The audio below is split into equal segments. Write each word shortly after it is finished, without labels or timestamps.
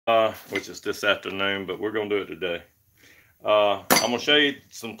which is this afternoon, but we're gonna do it today. I'm gonna show you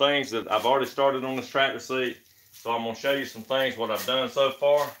some things that I've already started on this tractor seat. So I'm gonna show you some things, what I've done so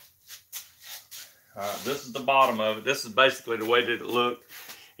far. This is the bottom of it. This is basically the way that it looked.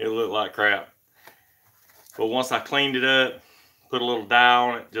 It looked like crap. But once I cleaned it up, put a little dye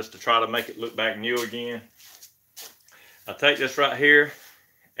on it just to try to make it look back new again. I take this right here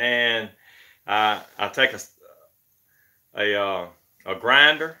and I take a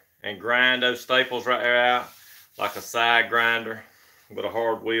grinder and grind those staples right there out like a side grinder with a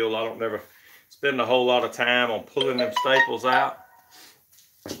hard wheel. I don't never spend a whole lot of time on pulling them staples out.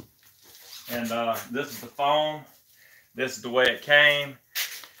 And this is the foam. This is the way it came.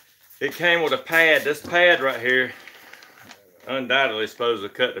 It came with a pad. This pad right here undoubtedly is supposed to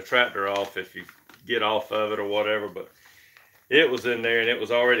cut the tractor off if you get off of it or whatever, but it was in there and it was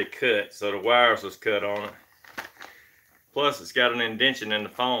already cut, so the wires was cut on it. Plus it's got an indentation in the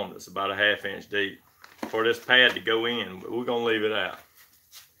foam that's about a 1/2 inch deep for this pad to go in, but we're gonna leave it out.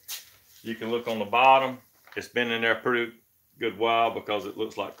 You can look on the bottom. It's been in there a pretty good while because it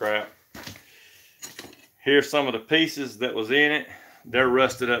looks like crap. Here's some of the pieces that was in it. They're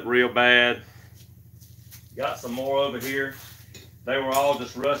rusted up real bad. Got some more over here. They were all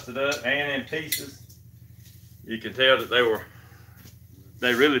just rusted up and in pieces. You can tell that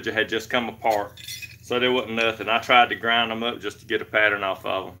they really had just come apart. So there wasn't nothing. I tried to grind them up just to get a pattern off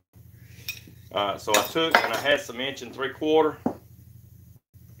of them. So I took and I had some 1 3/4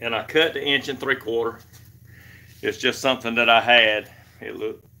 and I cut the 1 3/4. It's just something that I had.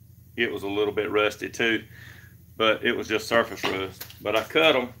 It was a little bit rusty too, but it was just surface rust. But I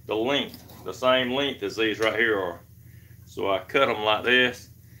cut them the length, the same length as these right here are. So I cut them like this,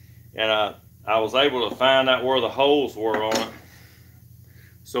 and I was able to find out where the holes were on it.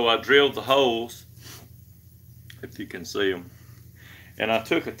 So I drilled the holes, if you can see them. And I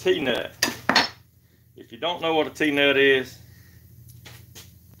took a T-nut. If you don't know what a T-nut is,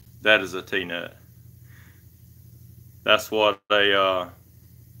 that is a T-nut. That's what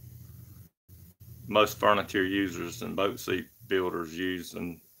most furniture users and boat seat builders use,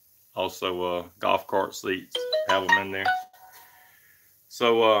 and also golf cart seats have them in there.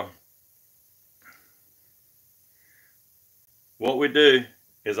 So what we do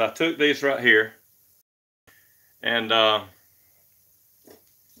is I took these right here and I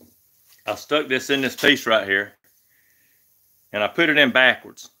stuck this in this piece right here and I put it in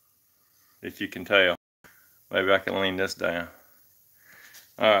backwards, if you can tell. Maybe I can lean this down.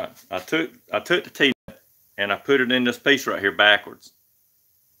 All right, I took the T-nut and I put it in this piece right here backwards.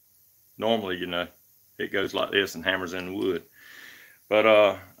 Normally, you know, it goes like this and hammers in the wood. But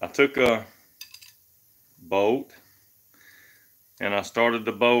I took a bolt and I started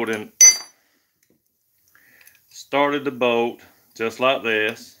the bolt just like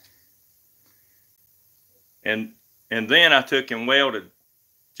this. And then I took and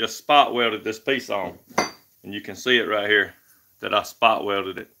just spot welded this piece on. And you can see it right here that I spot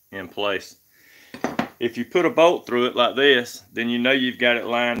welded it in place. If you put a bolt through it like this, then you know you've got it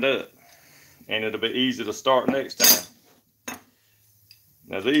lined up and it'll be easy to start next time.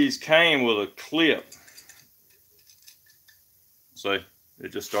 Now these came with a clip. See, it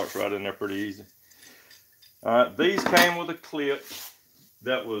just starts right in there pretty easy. All right, these came with a clip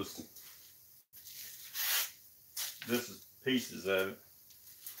that was, this is pieces of it.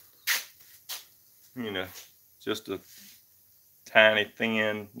 You know, just a tiny,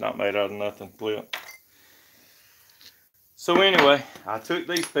 thin, not made out of nothing clip. So anyway, I took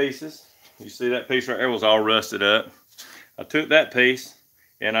these pieces. You see that piece right there was all rusted up. I took that piece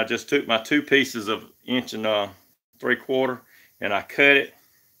and I just took my 2 pieces of 1 3/4 and I cut it.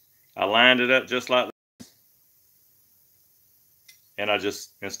 I lined it up just like this. And I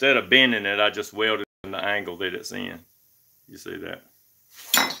just, instead of bending it, I just welded in the angle that it's in. You see that?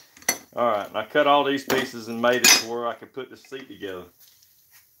 All right, and I cut all these pieces and made it to where I could put the seat together.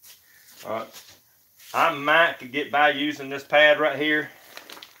 All right, I might could get by using this pad right here,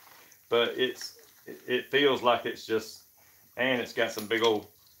 but it feels like it's just, and it's got some big old,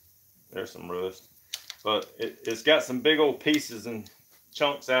 there's some rust, but it's got some big old pieces and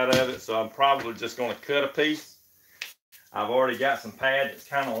chunks out of it, so I'm probably just going to cut a piece. I've already got some pad that's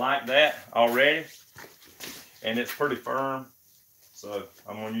kind of like that already, and it's pretty firm. So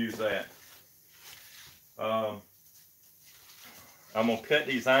I'm going to use that. I'm going to cut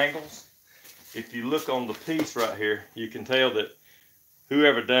these angles. If you look on the piece right here, you can tell that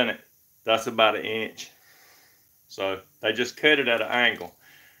whoever done it, that's about 1 inch. So they just cut it at an angle.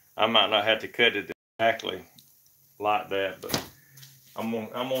 I might not have to cut it exactly like that, but I'm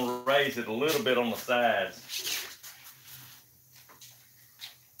gonna raise it a little bit on the sides.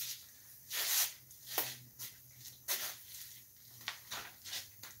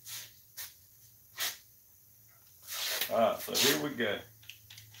 All right, so here we go.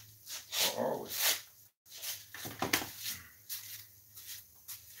 Or are we? It's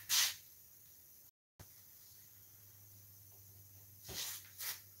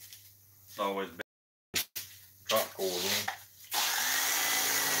always been drop cord in.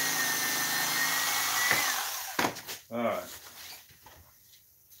 All right.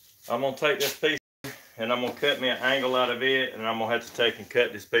 I'm gonna take this piece and I'm gonna cut me an angle out of it, and I'm gonna have to take and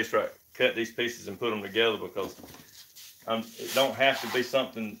cut this piece cut these pieces and put them together, because it don't have to be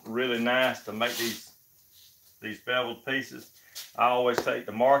something really nice to make these beveled pieces. I always take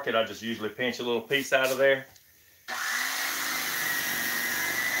the market. I just usually pinch a little piece out of there,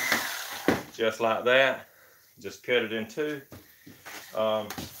 just like that. Just cut it in two.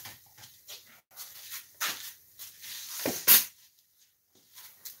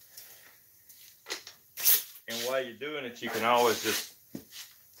 And while you're doing it, you can always just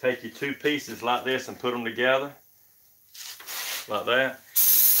take your two pieces like this and put them together, like that.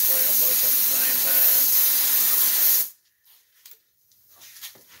 Spray them both at the same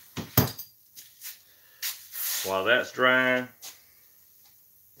time. While that's drying,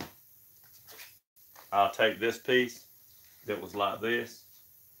 I'll take this piece that was like this.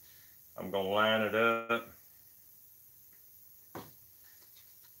 I'm gonna line it up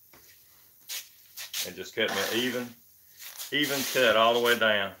and just cut me an even cut all the way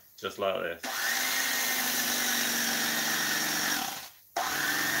down, just like this.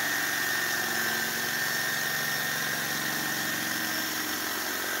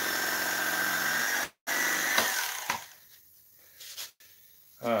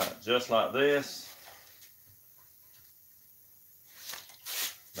 All right, just like this.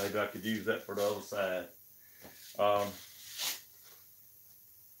 Maybe I could use that for the other side.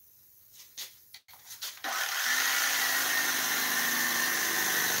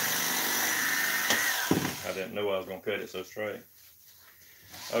 I didn't know I was going to cut it so straight.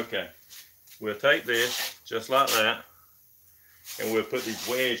 Okay, we'll take this just like that, and we'll put these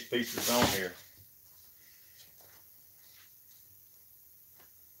wedge pieces on here.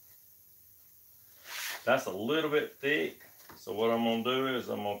 That's a little bit thick, so what I'm going to do is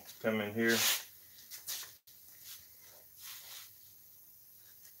I'm going to come in here .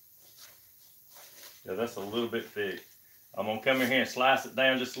 Yeah, that's a little bit thick. I'm going to come in here and slice it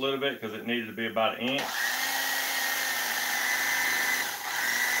down just a little bit, because it needed to be about an inch.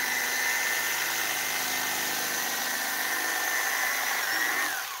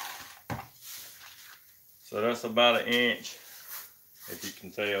 So that's about an inch, if you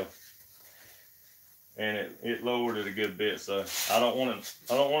can tell. And it lowered it a good bit, so I don't want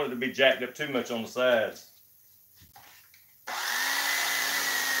it to be jacked up too much on the sides.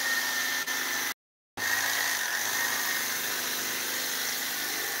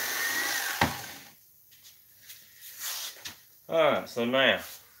 All right, so now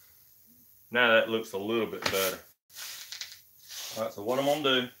that looks a little bit better. All right, so what I'm gonna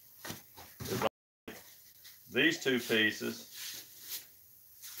do is these two pieces,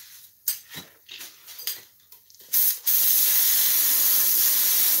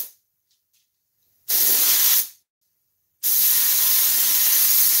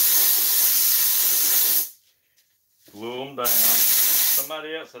 glue them down.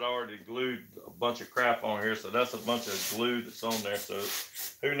 Somebody else had already glued a bunch of crap on here, so that's a bunch of glue that's on there, so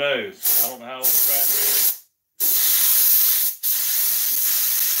who knows? I don't know how old the tractor is.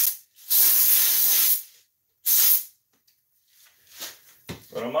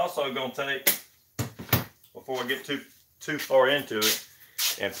 But I'm also going to take, before I get too far into it,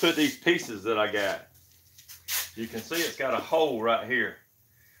 and put these pieces that I got. You can see it's got a hole right here.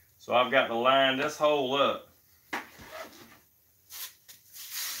 So I've got to line this hole up.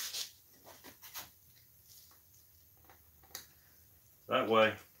 That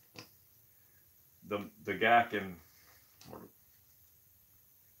way, the guy can, or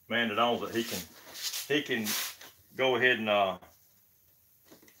man that owns it, he can go ahead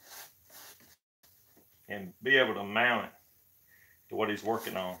and be able to mount it to what he's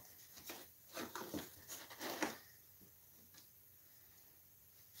working on.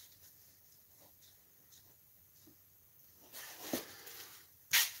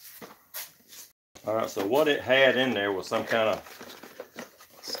 All right, so what it had in there was some kind of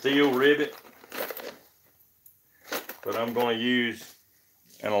steel rivet, but I'm going to use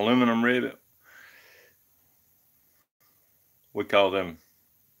an aluminum rivet. We call them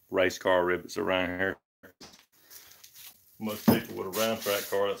race car rivets around here. Most people with a round track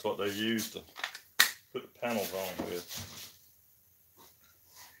car, that's what they use to put the panels on with.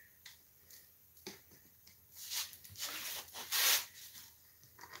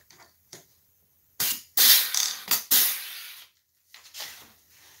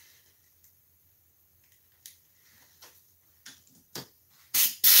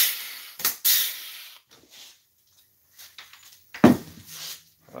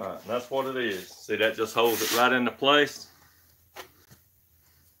 That's what it is. See, that just holds it right into place.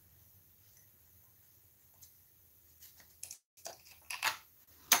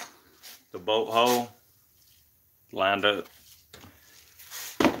 The bolt hole lined up.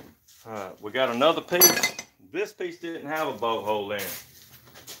 All right, we got another piece. This piece didn't have a bolt hole in it.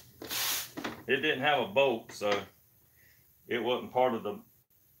 It didn't have a bolt, so it wasn't part of the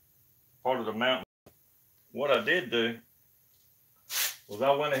mount. What I did do was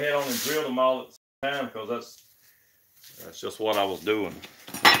I went ahead on and drilled them all at the same time, because that's just what I was doing.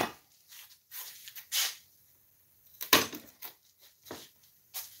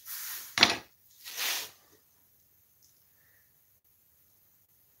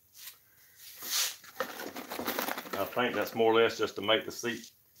 I think that's more or less just to make the seat,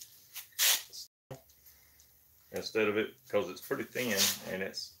 instead of it, because it's pretty thin and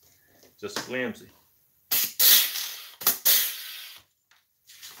it's just flimsy.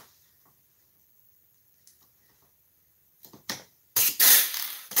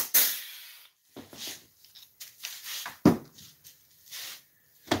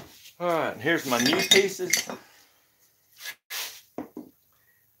 All right, here's my new pieces.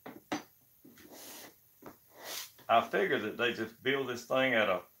 I figure that they just build this thing at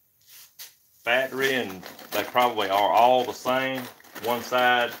a factory, and they probably are all the same. One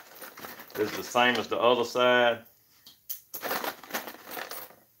side is the same as the other side.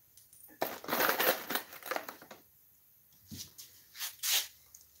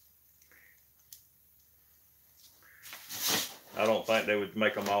 I don't think they would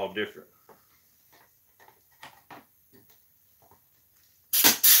make them all different.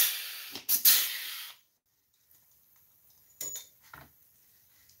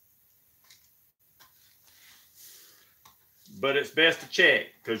 But it's best to check,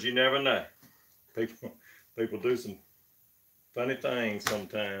 because you never know. People do some funny things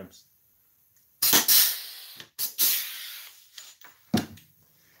sometimes.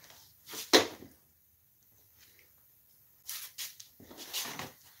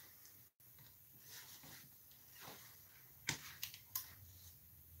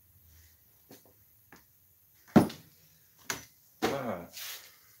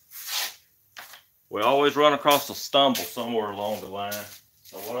 We always run across a stumble somewhere along the line.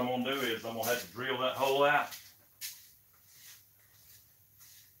 So what I'm going to do is I'm going to have to drill that hole out.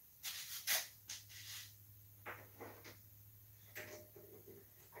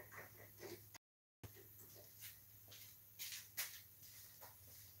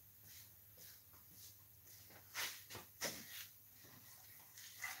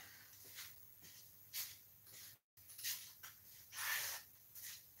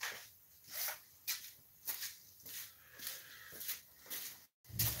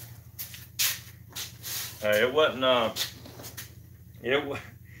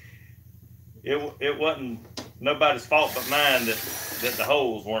 It wasn't nobody's fault but mine that the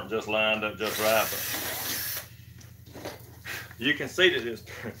holes weren't just lined up just right. But you can see that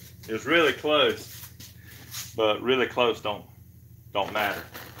it's really close, but really close don't matter.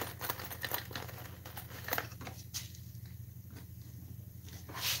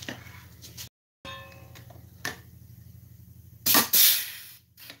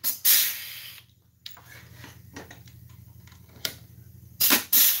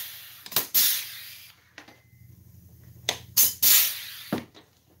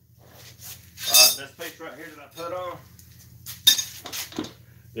 This piece right here that I put on,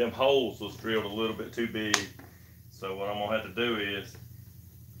 them holes was drilled a little bit too big. So what I'm gonna have to do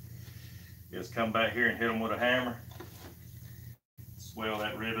is come back here and hit them with a hammer, swell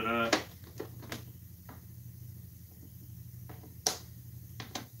that rivet up.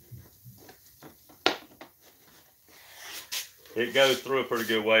 It goes through a pretty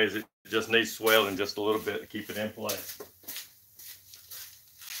good ways. It just needs swelling just a little bit to keep it in place.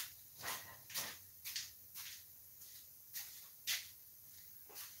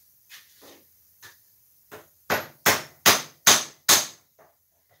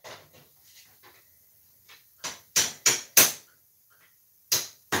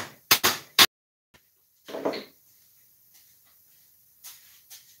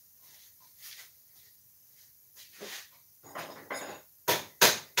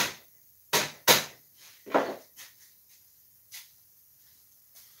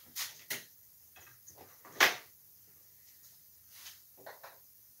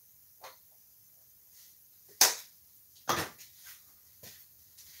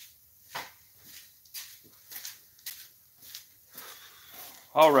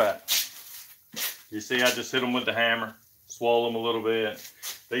 All right, you see I just hit them with the hammer, swell them a little bit.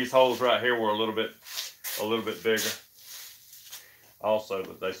 These holes right here were a little bit bigger also,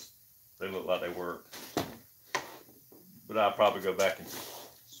 but They look like they work. But I'll probably go back and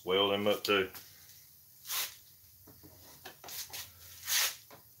swell them up too.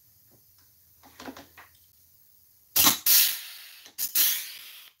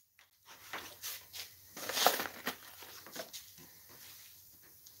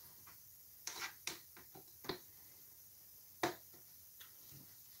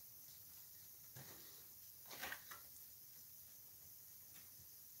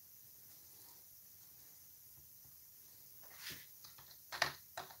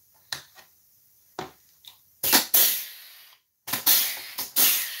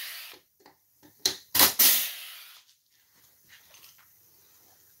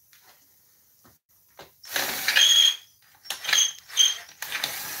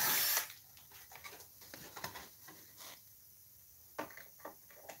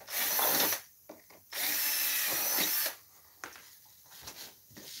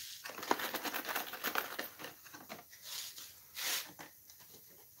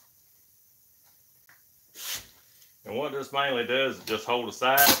 And what this mainly does is just hold the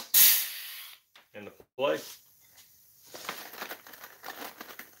side into place.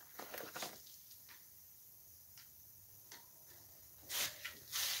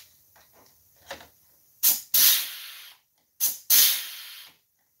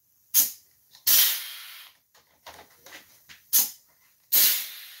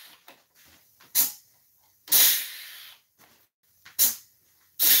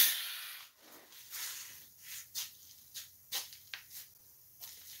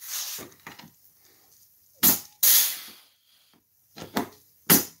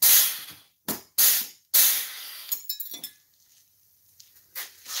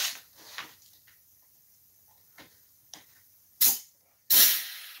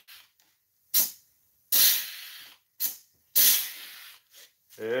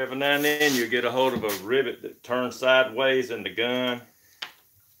 Every now and then you get a hold of a rivet that turns sideways in the gun,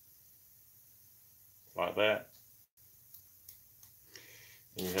 like that.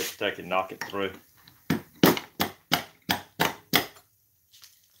 And you have to take and knock it through.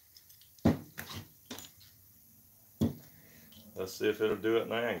 Let's see if it'll do it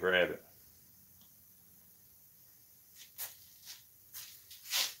now and grab it.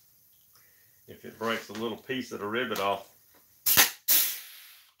 If it breaks a little piece of the rivet off,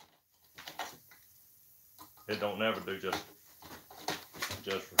 it don't never do just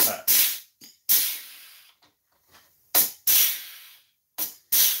right.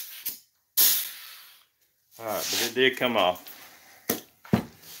 Alright, but it did come off.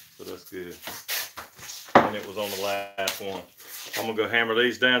 So that's good. And it was on the last one. I'm gonna go hammer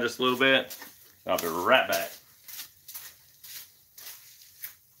these down just a little bit. I'll be right back.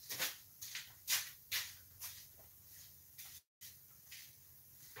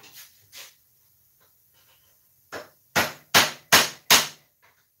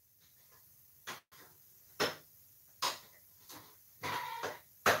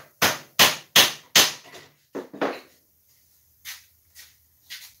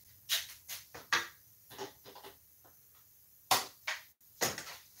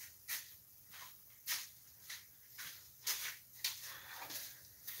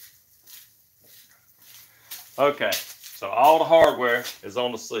 Okay, so all the hardware is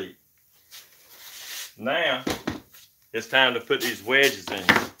on the seat. Now, it's time to put these wedges in,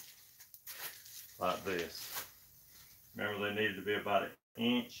 like this. Remember, they needed to be about 1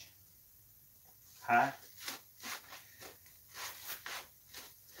 inch high.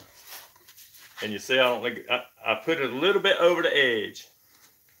 And you see, I put it a little bit over the edge,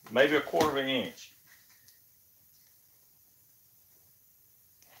 maybe 1/4 inch.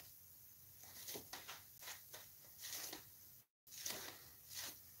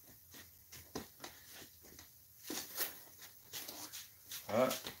 All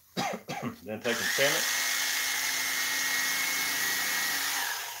right, then take and trim it.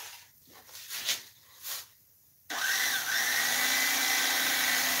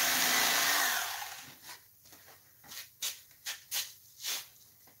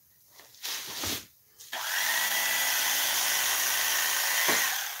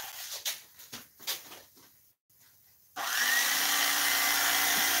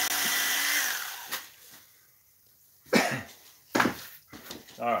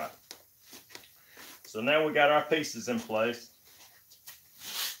 All right, so now we got our pieces in place.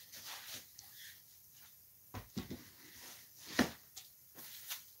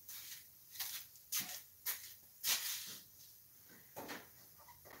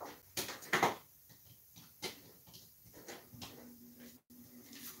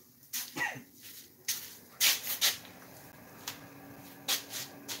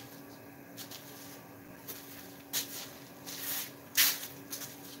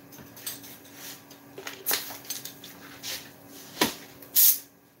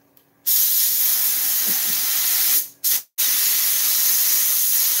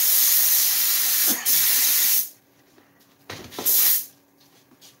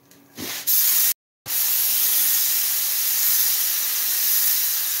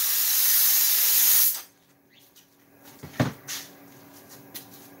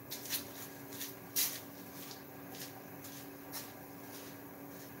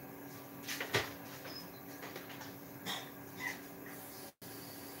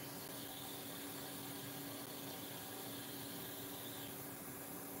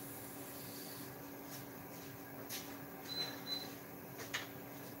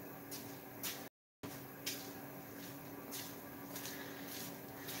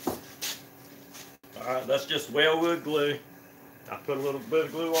 All right, that's just Wellwood glue. I put a little bit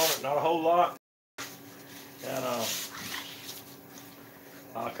of glue on it, not a whole lot. And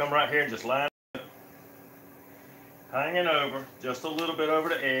I'll come right here and just line it up, hanging over, just a little bit over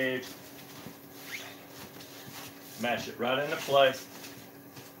the edge. Mash it right into place.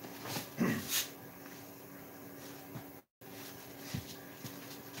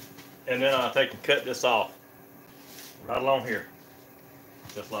 And then I'll take and cut this off. Right along here.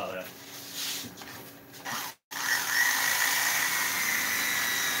 Just like that.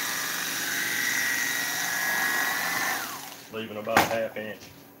 Leaving about a ½ inch.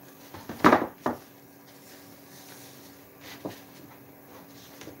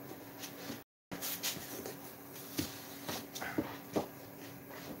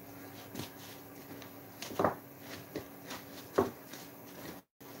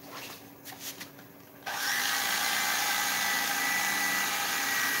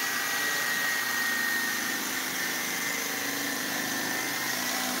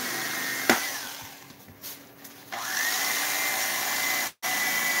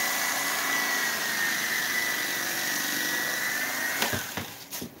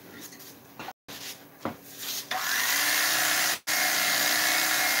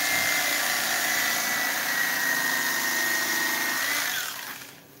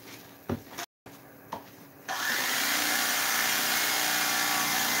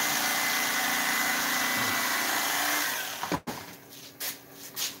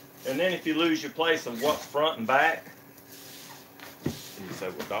 And then if you lose your place of what's front and back, and you say,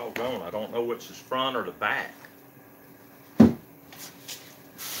 well, doggone, I don't know which is front or the back.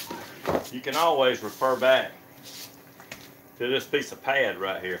 You can always refer back to this piece of pad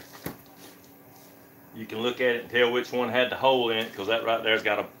right here. You can look at it and tell which one had the hole in it, because that right there's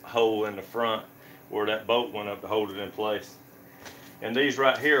got a hole in the front where that bolt went up to hold it in place. And these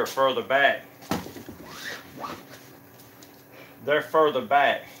right here are further back. They're further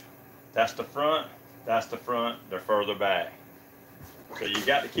back. That's the front, they're further back. So you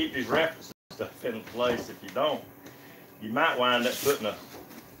got to keep these references stuff in place. If you don't, you might wind up putting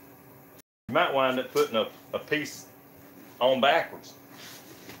a piece on backwards.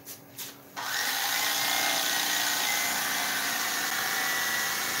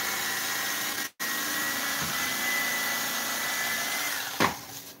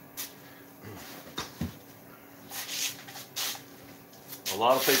 A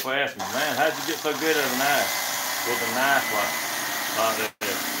lot of people ask me, man, how'd you get so good at a knife? With a knife like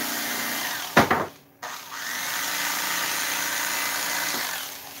this.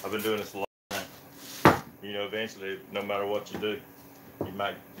 I've been doing this a long time. You know, eventually, no matter what you do, you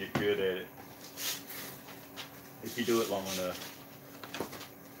might get good at it. If you do it long enough.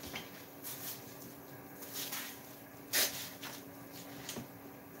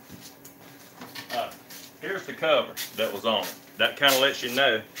 Here's the cover that was on it. That kind of lets you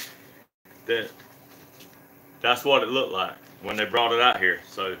know that that's what it looked like when they brought it out here.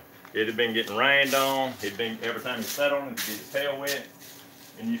 So it had been getting rained on. It'd been, every time you sat on it, you get its tail wet.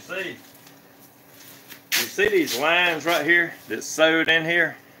 And you see these lines right here that's sewed in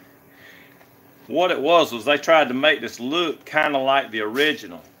here? What it was they tried to make this look kind of like the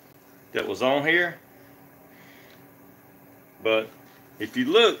original that was on here. But if you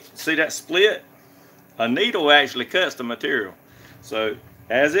look, see that split? A needle actually cuts the material. So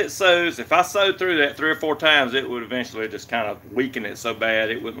as it sews, if I sewed through that 3 or 4 times, it would eventually just kind of weaken it so bad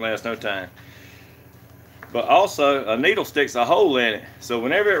it wouldn't last no time. But also, a needle sticks a hole in it. So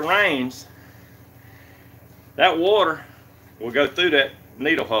whenever it rains, that water will go through that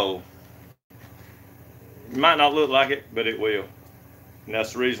needle hole. It might not look like it, but it will. And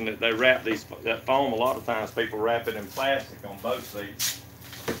that's the reason that they wrap that foam. A lot of times people wrap it in plastic on boat seats,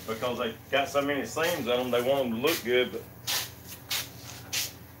 because they got so many seams on them, they want them to look good, but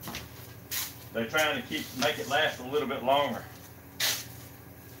they're trying to make it last a little bit longer.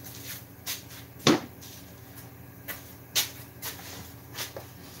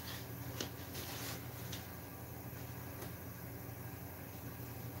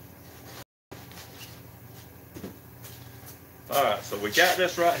 All right, so we got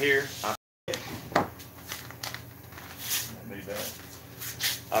this right here.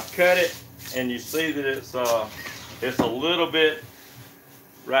 I've cut it, and you see that it's a little bit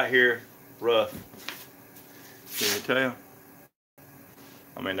right here rough. Can you tell?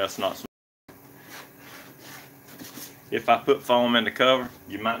 I mean, that's not smooth. If I put foam in the cover,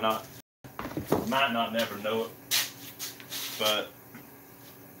 you might not never know it. But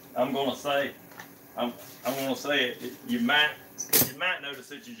I'm gonna say it. You might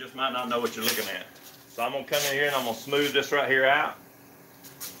notice it. You just might not know what you're looking at. So I'm gonna come in here and I'm gonna smooth this right here out.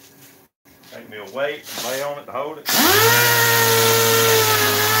 Make me a weight and lay on it to hold it.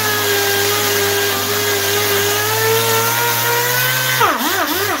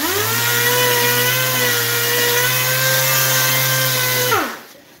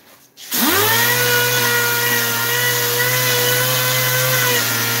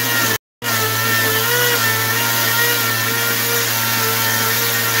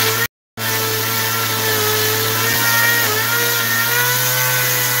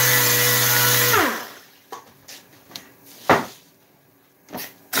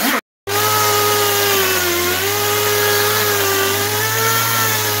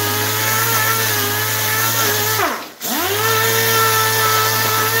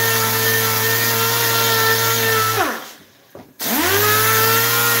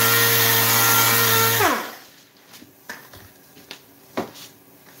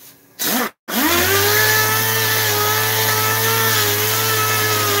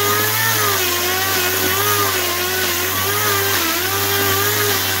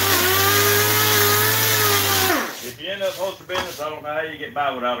 Upholstery business, I don't know how you get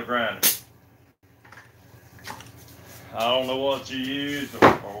by without a grinder. I don't know what you use or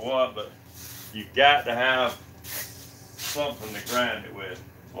what, but you've got to have something to grind it with,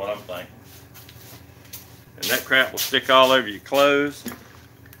 is what I'm thinking. And that crap will stick all over your clothes.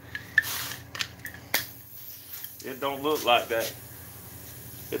 It don't look like that.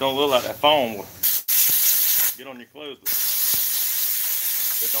 It don't look like that foam will get on your clothes.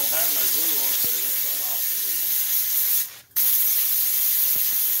 It don't have no glue on it, but it won't come off.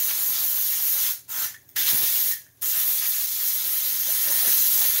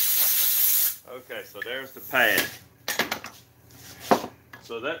 Okay, so there's the pad.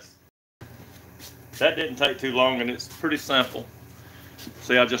 So that didn't take too long, and it's pretty simple.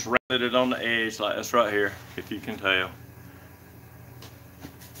 See, I just rounded it on the edge like this right here, if you can tell.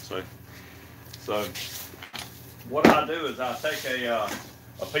 So what I do is I take a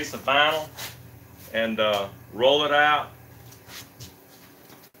piece of vinyl and roll it out.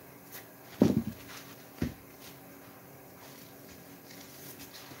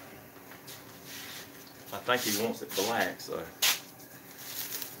 I think he wants it black, so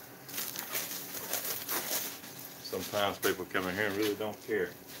sometimes people come in here and really don't care,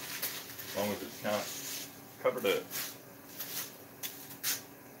 as long as it's kind of covered up.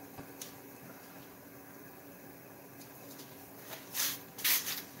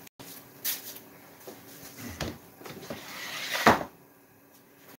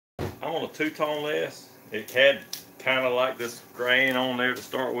 I'm on a two-tone list. It had kind of like this grain on there to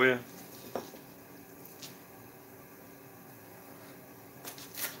start with.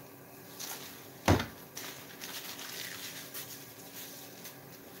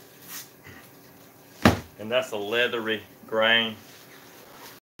 And that's a leathery grain.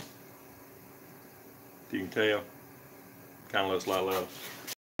 If you can tell, kind of looks like leather.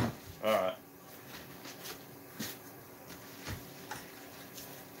 All right.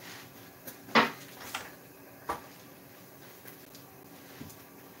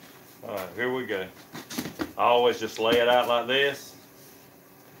 All right, here we go. I always just lay it out like this,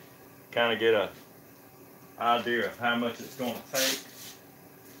 kind of get an idea of how much it's going to take.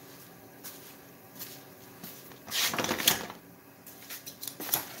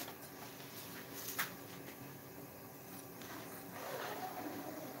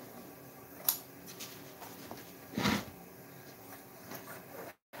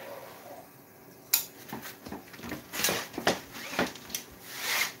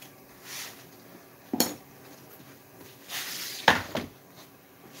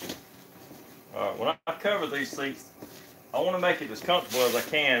 When I cover these seats, I want to make it as comfortable as I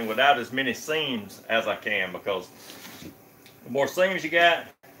can without as many seams as I can, because the more seams you got,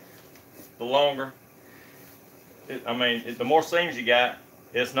 the longer. The more seams you got,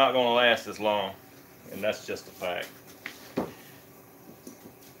 it's not going to last as long, and that's just a fact.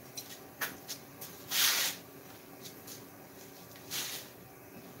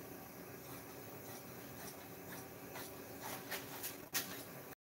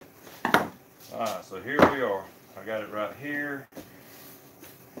 Alright, so here we are. I got it right here.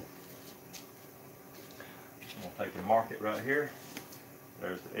 I'm going to take and mark it right here.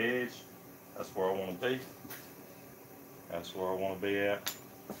 There's the edge. That's where I want to be. That's where I want to be at.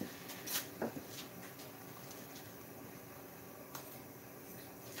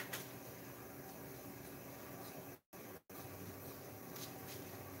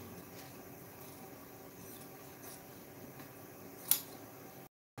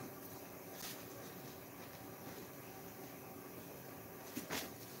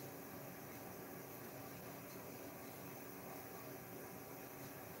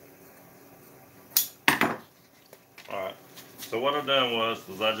 So what I done was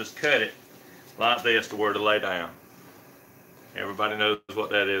I just cut it like this to where to lay down. Everybody knows what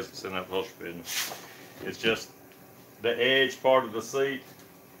that is. It's in the upholstery business. It's just the edge part of the seat.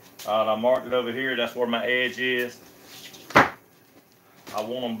 I marked it over here. That's where my edge is. I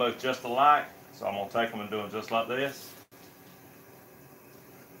want them both just alike, so I'm going to take them and do them just like this.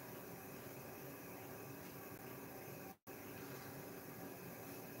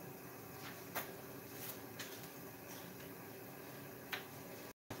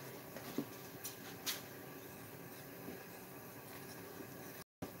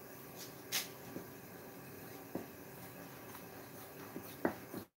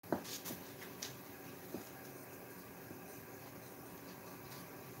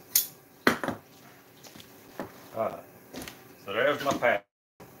 Alright, so there's my pattern.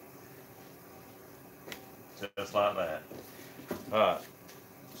 Just like that. Alright,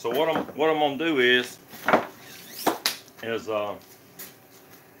 so what I'm gonna do is I'm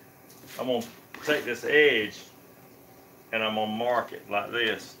gonna take this edge and I'm gonna mark it like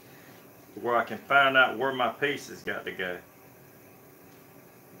this, where I can find out where my piece has got to go.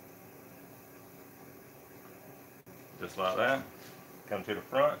 Just like that. Come to the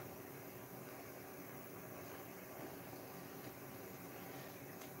front.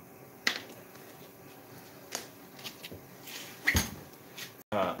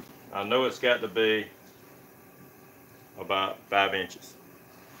 I know it's got to be about 5 inches.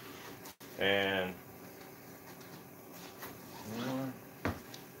 And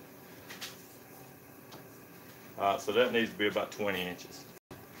so that needs to be about 20 inches.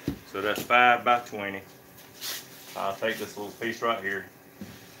 So that's 5 by 20. I'll take this little piece right here.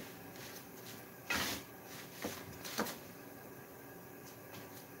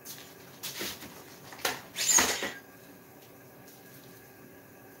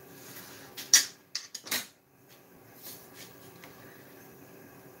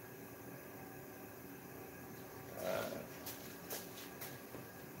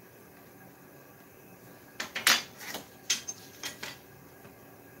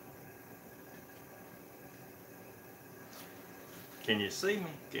 Can you see me?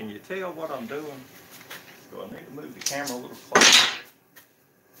 Can you tell what I'm doing? Do I need to move the camera a little closer?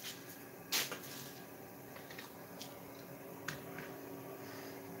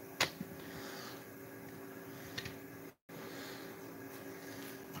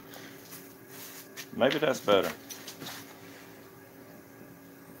 Maybe that's better.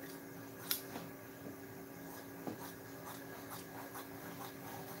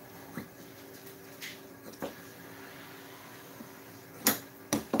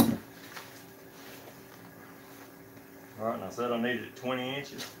 Alright, and I said I needed 20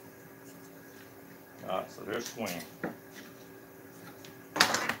 inches. Alright, so there's 20.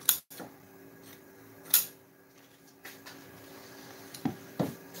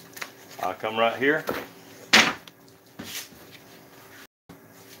 I'll come right here.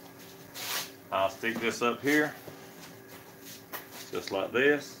 I'll stick this up here, just like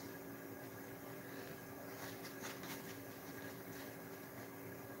this.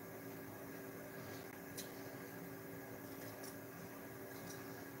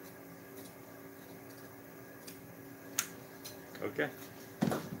 Okay.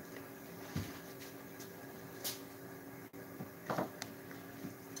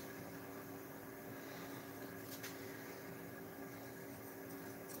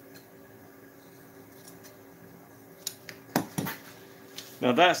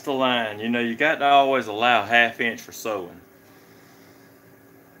 Now that's the line. You know, you got to always allow 1/2 inch for sewing.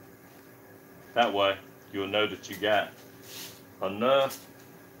 That way, you'll know that you got enough.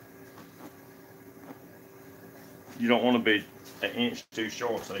 You don't want to be 1 inch too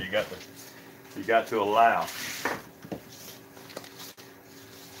short, so you got to allow.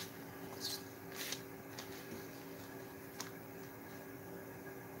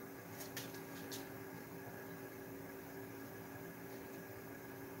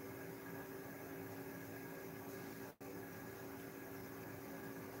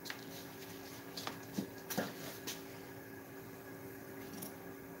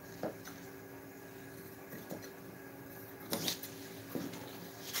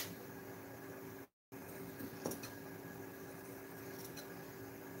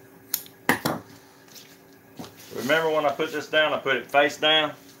 Remember when I put this down, I put it face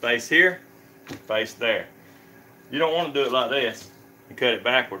down, face here, face there. You don't want to do it like this and cut it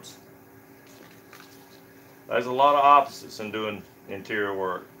backwards. There's a lot of opposites in doing interior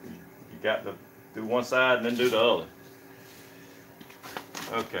work. You got to do one side and then do the other.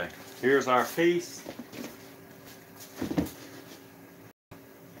 Okay, here's our piece.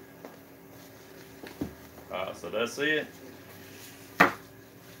 So that's it.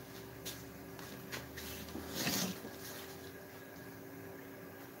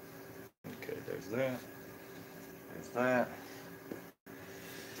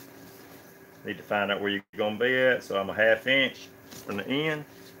 Need to find out where you're gonna be at, so I'm a 1/2 inch from the end.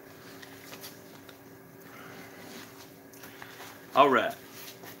 All right,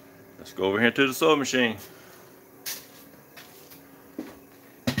 let's go over here to the sewing machine.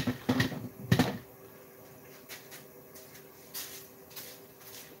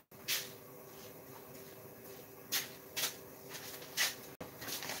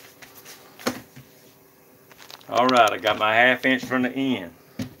 All right, I got my 1/2 inch from the end.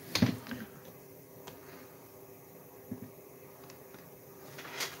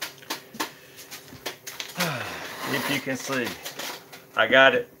 If you can see, I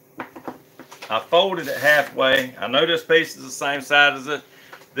got it. I folded it halfway. I know this piece is the same size as it.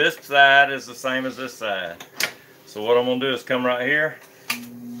 This side is the same as this side. So what I'm gonna do is come right here. I'm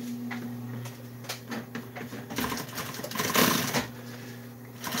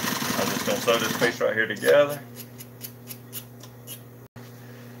just gonna sew this piece right here together.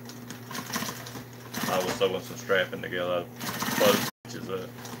 I was sewing some strapping together. Close stitches up.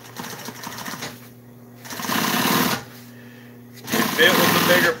 If it was a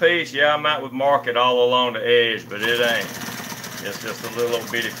bigger piece, yeah, I might would mark it all along the edge, but it ain't. It's just a little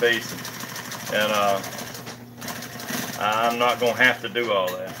bitty piece, and I'm not gonna have to do all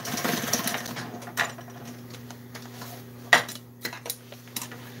that.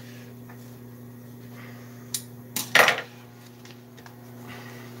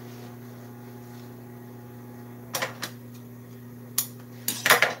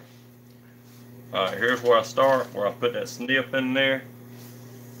 Alright, here's where I start, where I put that snip in there.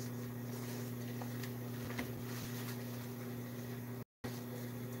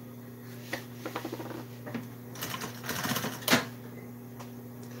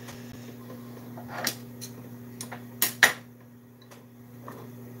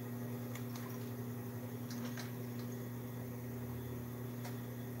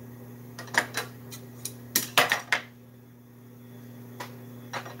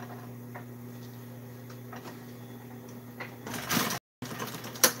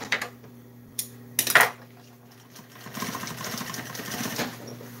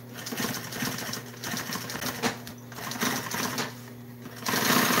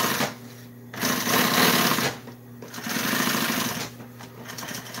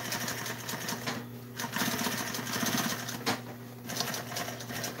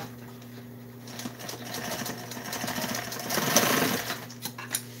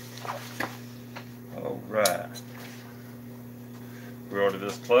 Right. We're already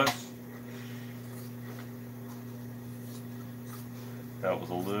this close. That was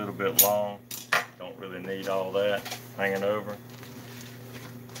a little bit long. Don't really need all that hanging over.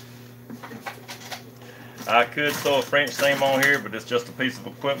 I could sew a French seam on here, but it's just a piece of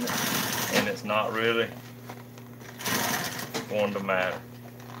equipment and it's not really going to matter.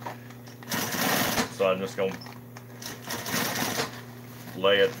 So I'm just going to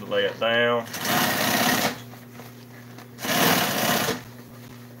lay it down.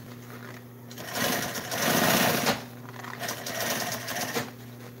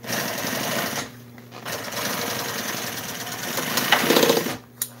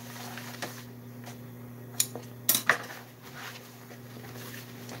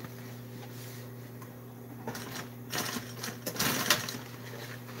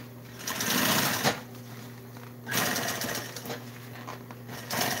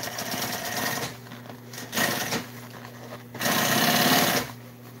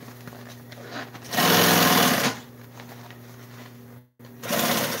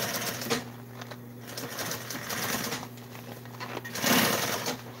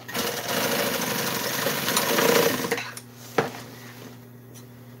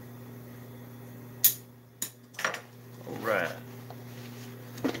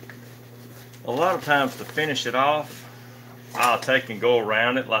 A lot of times to finish it off, I'll take and go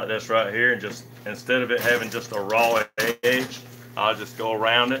around it like this right here, and just instead of it having just a raw edge, I'll just go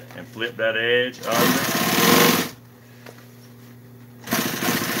around it and flip that edge under.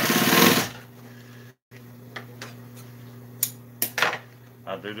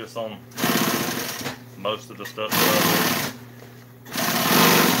 I do this on most of the stuff,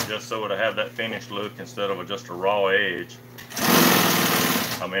 just so it'll have that finished look instead of just a raw edge.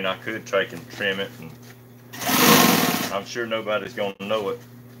 I mean, I could take and trim it, and I'm sure nobody's going to know it.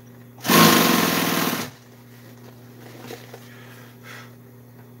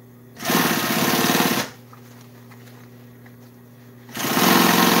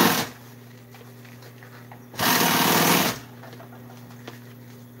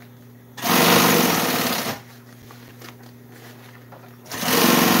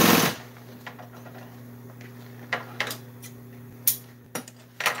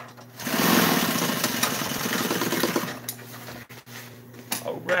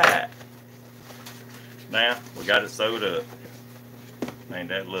 We got it sewed up. Ain't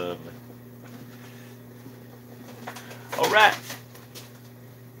that lovely? All right.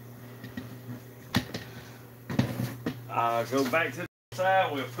 Go back to the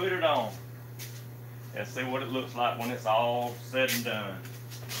side. We'll put it on and see what it looks like when it's all said and done.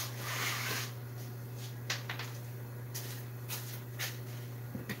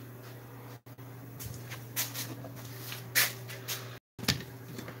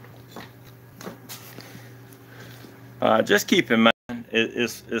 Just keep in mind,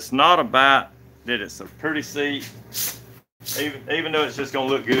 it's not about that it's a pretty seat. Even though it's just gonna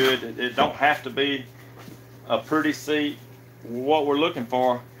look good, it don't have to be a pretty seat. What we're looking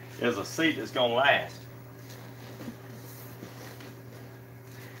for is a seat that's gonna last.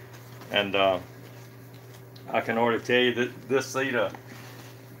 And I can already tell you that this seat'll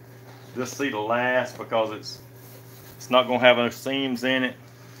last because it's not gonna have no seams in it.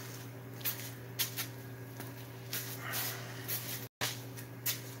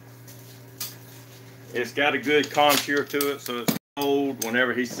 It's got a good contour to it, so it's hold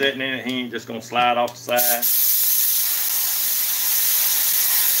whenever he's sitting in it. He ain't just gonna slide off the side.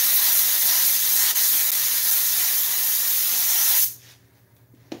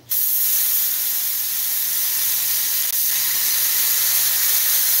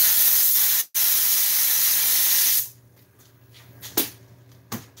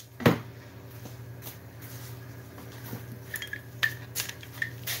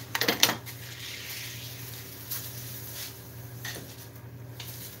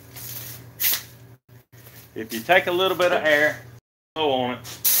 If you take a little bit of air, blow on it,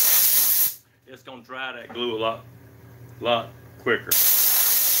 it's gonna dry that glue a lot quicker.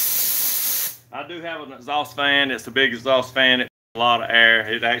 I do have an exhaust fan. It's a big exhaust fan. It pulls a lot of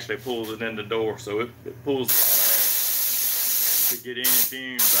air. It actually pulls it in the door, so it pulls a lot of air to get any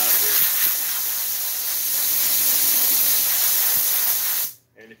fumes out of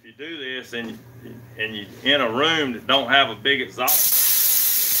here. And if you do this and you're in a room that don't have a big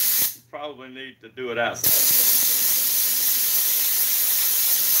exhaust, you probably need to do it outside.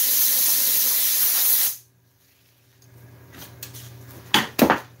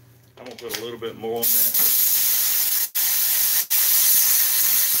 I'm gonna put a little bit more on there.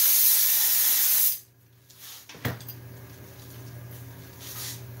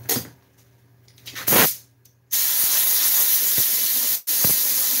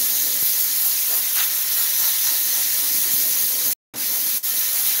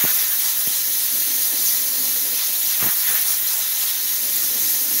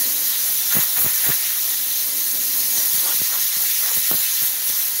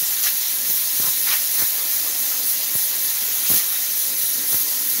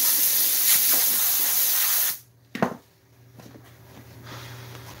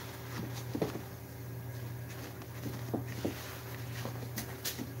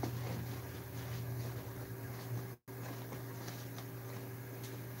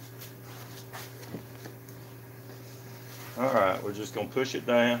 All right, we're just gonna push it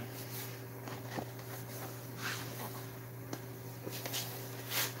down.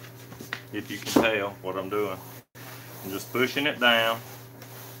 If you can tell what I'm doing, I'm just pushing it down,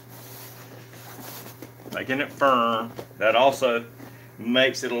 making it firm. That also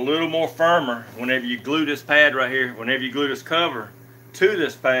makes it a little more firmer whenever you glue this pad right here. Whenever you glue this cover to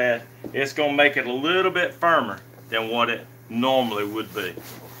this pad, it's gonna make it a little bit firmer than what it normally would be.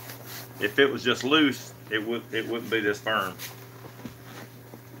 If it was just loose, it wouldn't be this firm.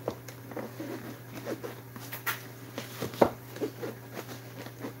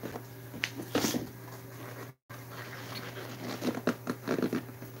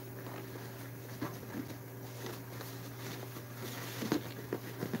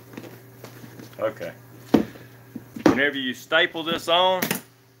 Okay. Whenever you staple this on,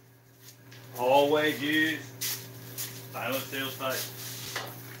 always use stainless steel staples.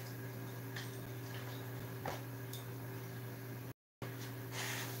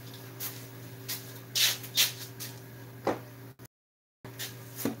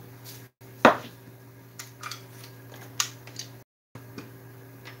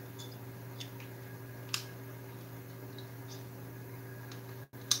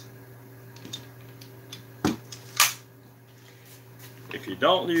 If you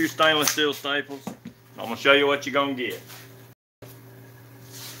don't use stainless steel staples, I'm going to show you what you're going to get.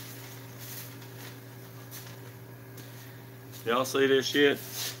 Y'all see this shit?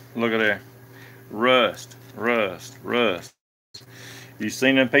 Look at there. Rust, rust, rust. You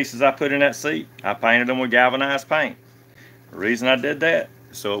seen them pieces I put in that seat? I painted them with galvanized paint. The reason I did that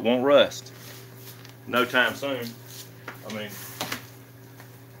is so it won't rust. No time soon. I mean,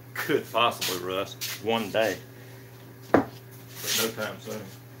 could possibly rust one day. no time soon.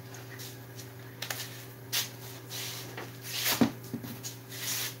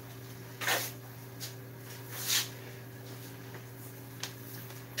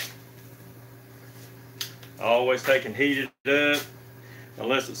 I always take and heat it up.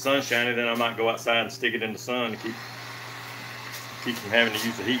 Unless it's sunshiny, then I might go outside and stick it in the sun to keep from having to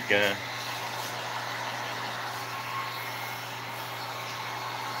use the heat gun.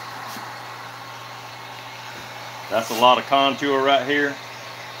 That's a lot of contour right here.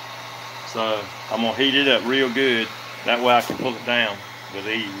 So I'm gonna heat it up real good. That way I can pull it down with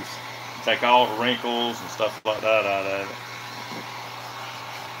ease. Take all the wrinkles and stuff like that out of it.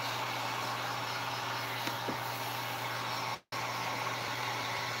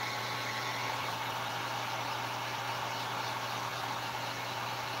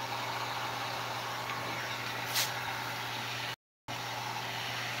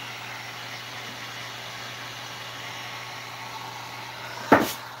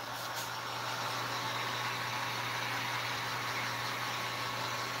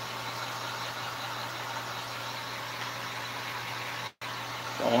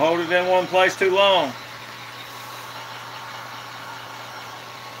 Don't hold it in one place too long.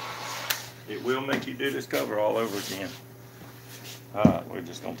 It will make you do this cover all over again. Alright, we're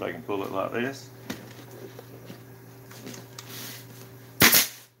just going to take and pull it like this.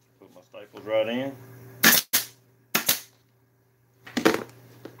 Put my staples right in.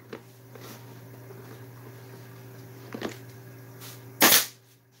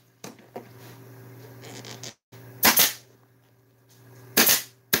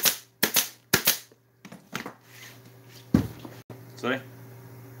 See?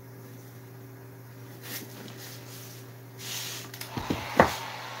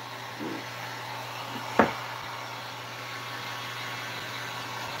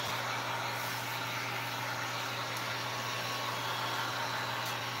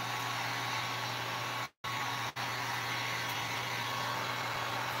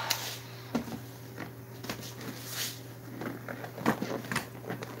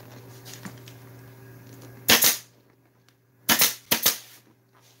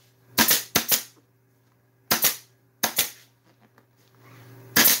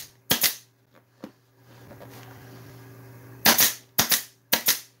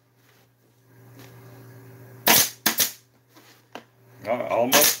 Alright,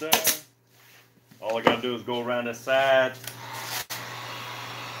 almost done. All I gotta do is go around this side.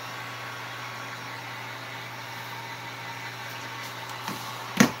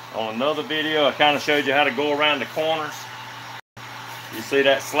 On another video, I kind of showed you how to go around the corners. You see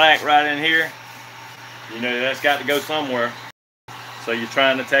that slack right in here? You know that's got to go somewhere. So you're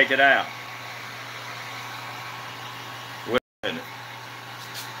trying to take it out. If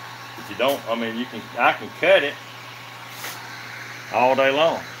you don't, I mean, I can cut it all day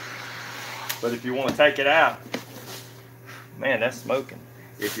long. But if you want to take it out, man, that's smoking.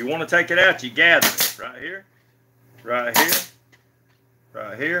 If you want to take it out, you gather it right here, right here,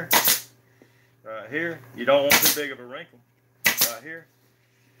 right here, right here. You don't want too big of a wrinkle. Right here.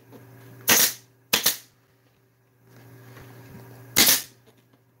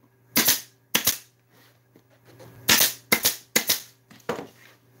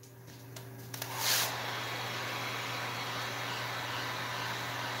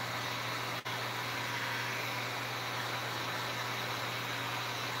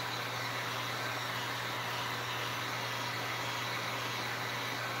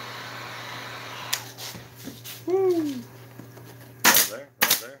 Woo! Right there,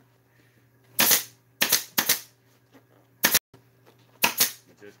 right there.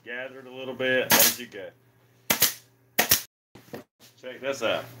 Just gather it a little bit as you go. Check this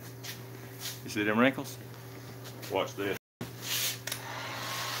out. You see them wrinkles? Watch this.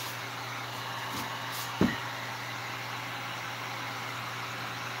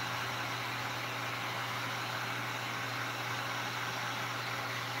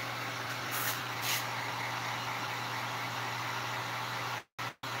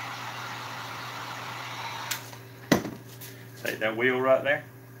 Take that wheel right there.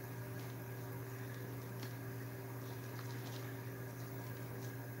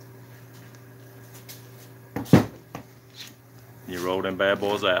 You roll them bad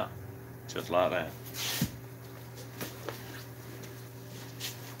boys out, just like that.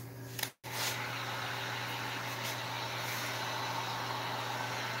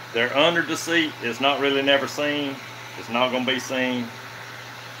 They're under the seat. It's not really never seen. It's not going to be seen.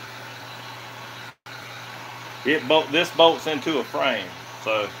 This bolts into a frame,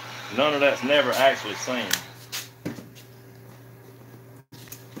 so none of that's never actually seen.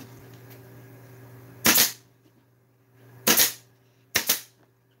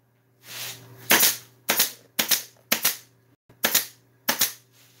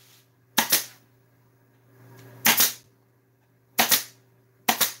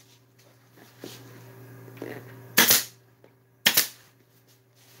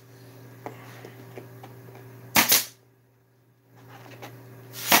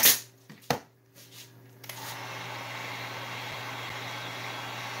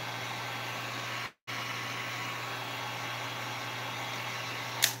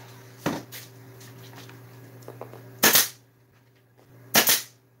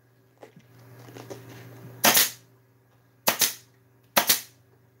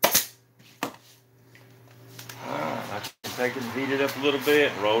 take it and heat it up a little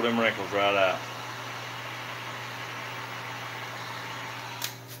bit and roll them wrinkles right out.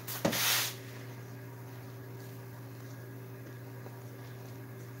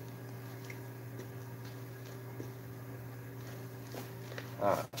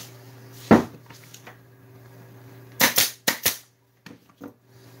 All right.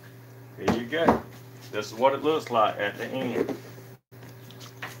 Here you go. This is what it looks like at the end.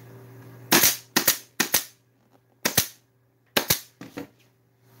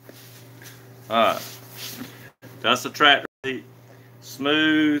 Alright, that's the tractor seat.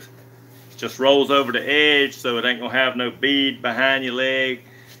 Smooth, just rolls over the edge so it ain't gonna have no bead behind your leg,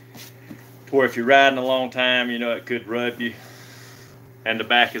 to where if you're riding a long time, you know, it could rub you. And the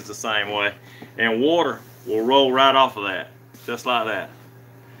back is the same way. And water will roll right off of that, just like that.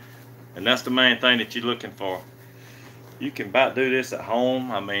 And that's the main thing that you're looking for. You can about do this at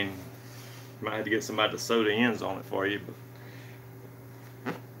home. I mean, you might have to get somebody to sew the ends on it for you,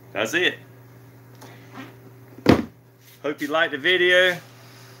 but that's it. Hope you liked the video.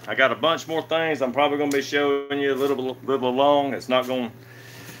 I got a bunch more things I'm probably going to be showing you a little along. It's not going,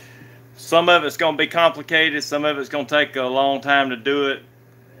 some of it's going to be complicated, some of it's going to take a long time to do it,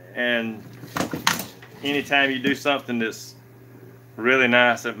 and anytime you do something that's really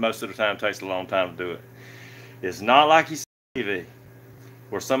nice, it most of the time takes a long time to do it. It's not like you see TV,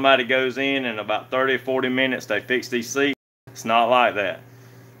 where somebody goes in about 30 or 40 minutes they fix these seats. It's not like that.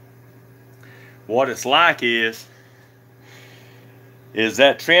 What it's like is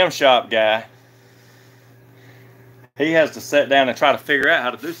that trim shop guy, he has to sit down and try to figure out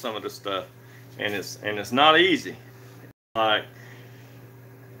how to do some of this stuff, and it's not easy. Like,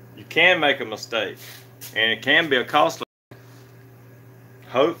 you can make a mistake, and it can be a costly.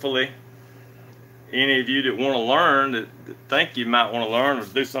 Hopefully any of you that want to learn, that think you might want to learn or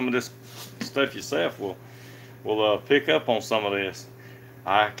do some of this stuff yourself, will pick up on some of this.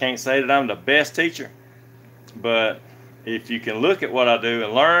 I can't say that I'm the best teacher, but if you can look at what I do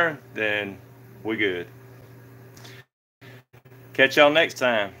and learn, then we're good. Catch y'all next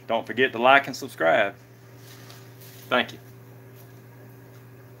time. Don't forget to like and subscribe. Thank you.